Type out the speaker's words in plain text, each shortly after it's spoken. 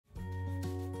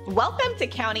Welcome to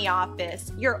County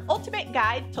Office, your ultimate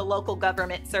guide to local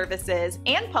government services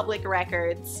and public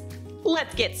records.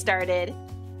 Let's get started.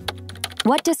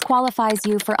 What disqualifies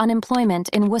you for unemployment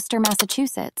in Worcester,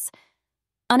 Massachusetts?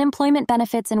 Unemployment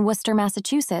benefits in Worcester,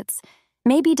 Massachusetts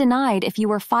may be denied if you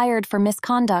were fired for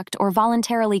misconduct or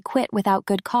voluntarily quit without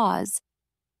good cause.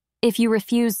 If you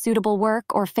refuse suitable work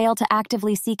or fail to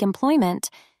actively seek employment,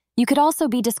 you could also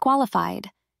be disqualified,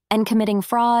 and committing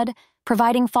fraud,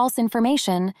 providing false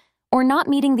information, or not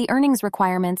meeting the earnings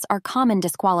requirements are common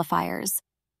disqualifiers.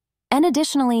 And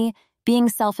additionally, being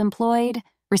self-employed,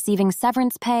 receiving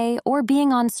severance pay, or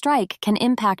being on strike can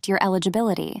impact your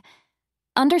eligibility.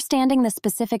 Understanding the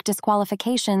specific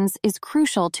disqualifications is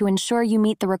crucial to ensure you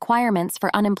meet the requirements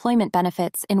for unemployment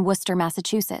benefits in Worcester,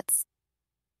 Massachusetts.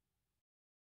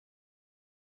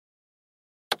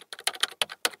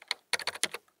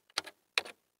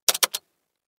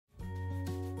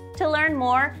 To learn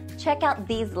more, check out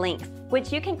these links,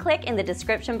 which you can click in the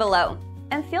description below.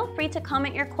 And feel free to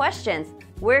comment your questions.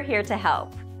 We're here to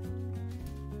help.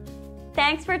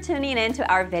 Thanks for tuning in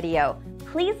to our video.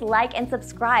 Please like and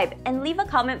subscribe and leave a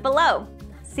comment below.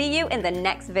 See you in the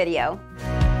next video.